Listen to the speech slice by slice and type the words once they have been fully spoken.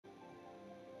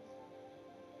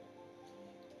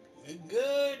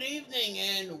Good evening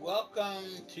and welcome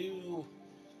to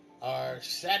our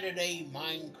Saturday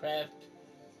Minecraft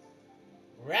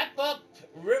wrap up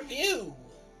review.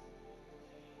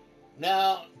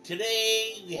 Now,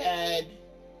 today we had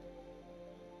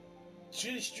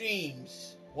two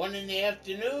streams, one in the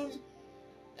afternoon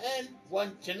and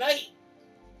one tonight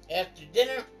after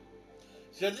dinner.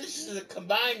 So, this is a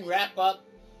combined wrap up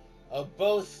of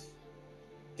both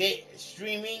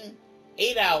streaming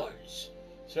 8 hours.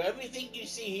 So, everything you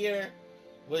see here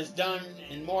was done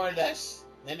in more or less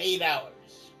than 8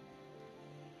 hours.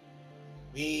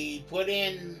 We put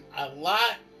in a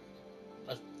lot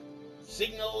of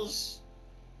signals,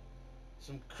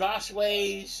 some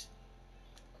crossways,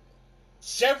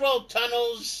 several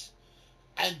tunnels,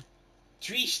 and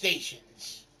three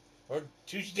stations, or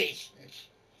two stations.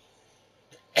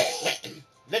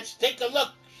 Let's take a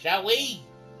look, shall we?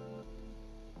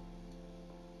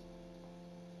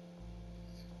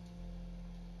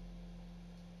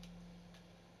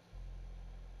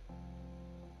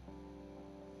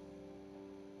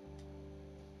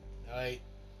 All right,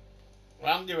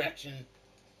 wrong direction.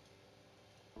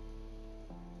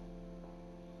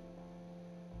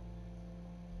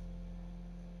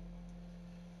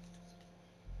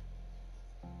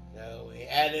 So we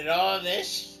added all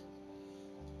this.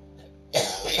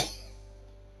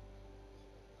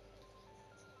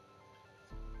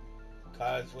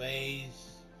 Causeways.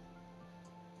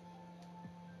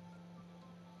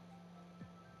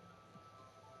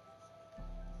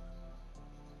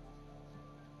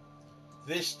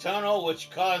 This tunnel,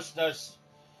 which caused us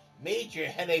major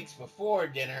headaches before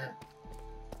dinner,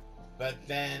 but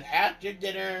then after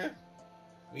dinner,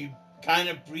 we kind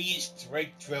of breezed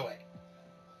right through it.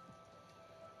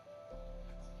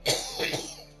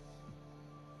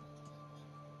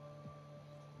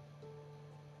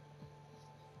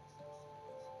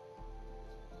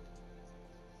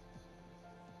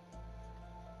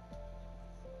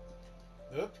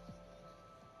 Oop.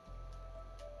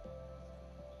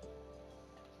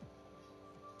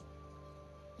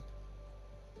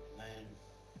 And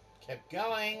kept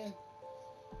going.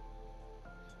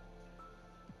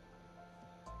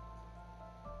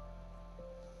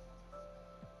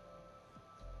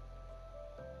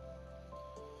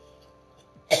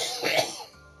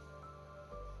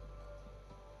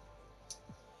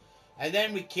 And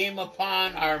then we came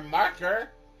upon our marker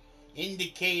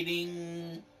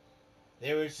indicating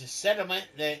there was a settlement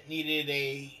that needed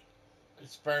a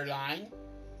spur line.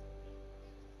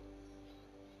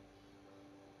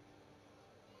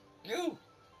 Ooh,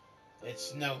 it's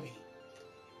snowy.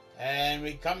 And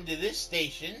we come to this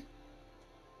station.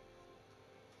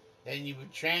 Then you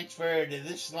would transfer to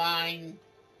this line.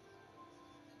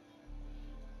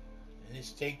 And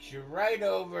this takes you right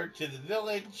over to the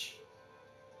village.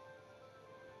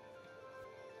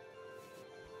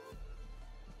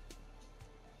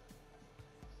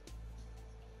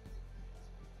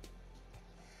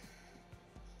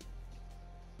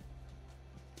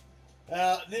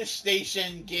 This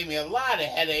station gave me a lot of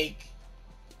headache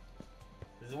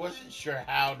because I wasn't sure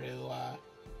how to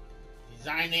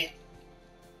design it.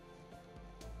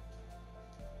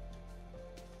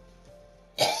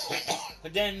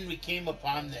 But then we came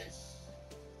upon this.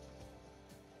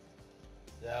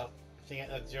 So I think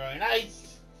it looks really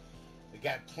nice. We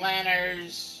got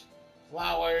planters,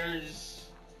 flowers.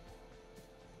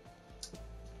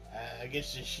 I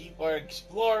guess the sheep are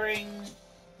exploring.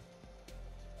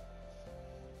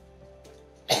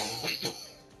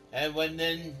 And when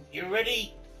then you're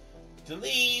ready to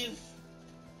leave,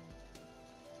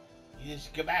 you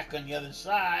just go back on the other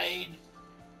side.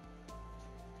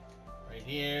 Right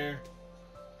here.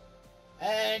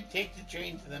 And take the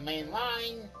train to the main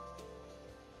line.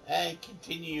 And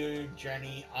continue your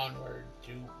journey onward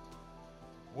to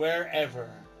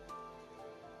wherever.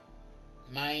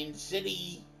 Mine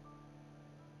City,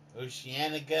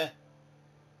 Oceanica.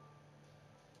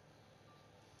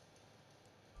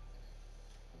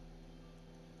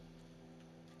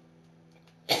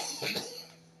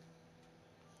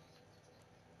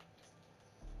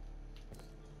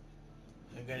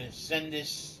 I'm going to send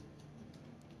this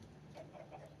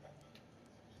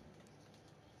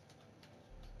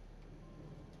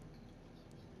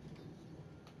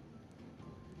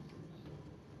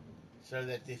so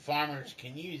that the farmers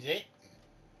can use it.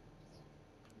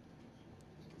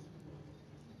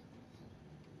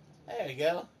 There we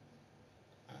go.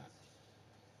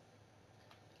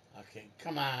 Okay,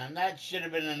 come on. That should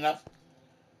have been enough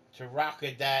to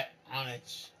rocket that on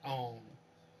its own.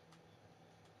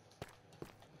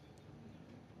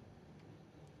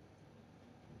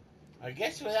 I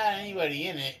guess without anybody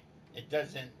in it, It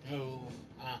doesn't move.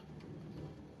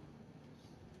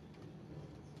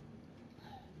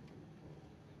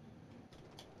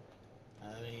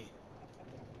 I mean,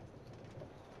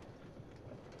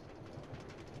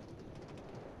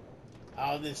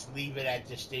 I'll just leave it at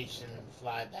the station and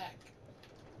fly back.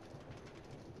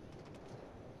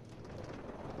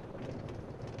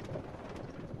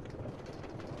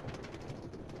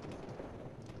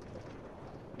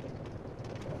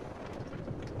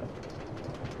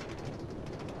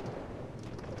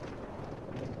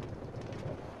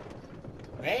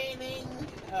 Raining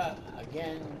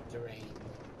again with the rain.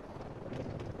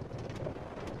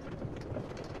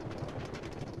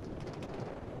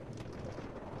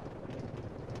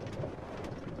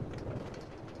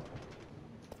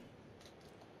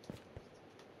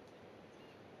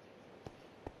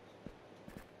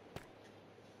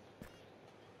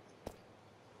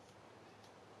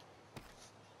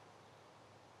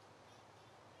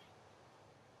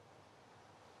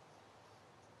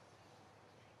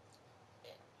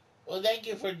 Well, thank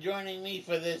you for joining me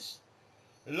for this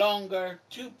longer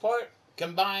two-part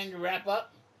combined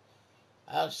wrap-up.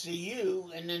 I'll see you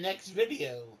in the next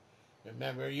video.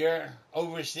 Remember, your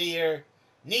overseer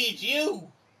needs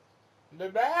you.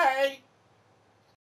 Bye-bye.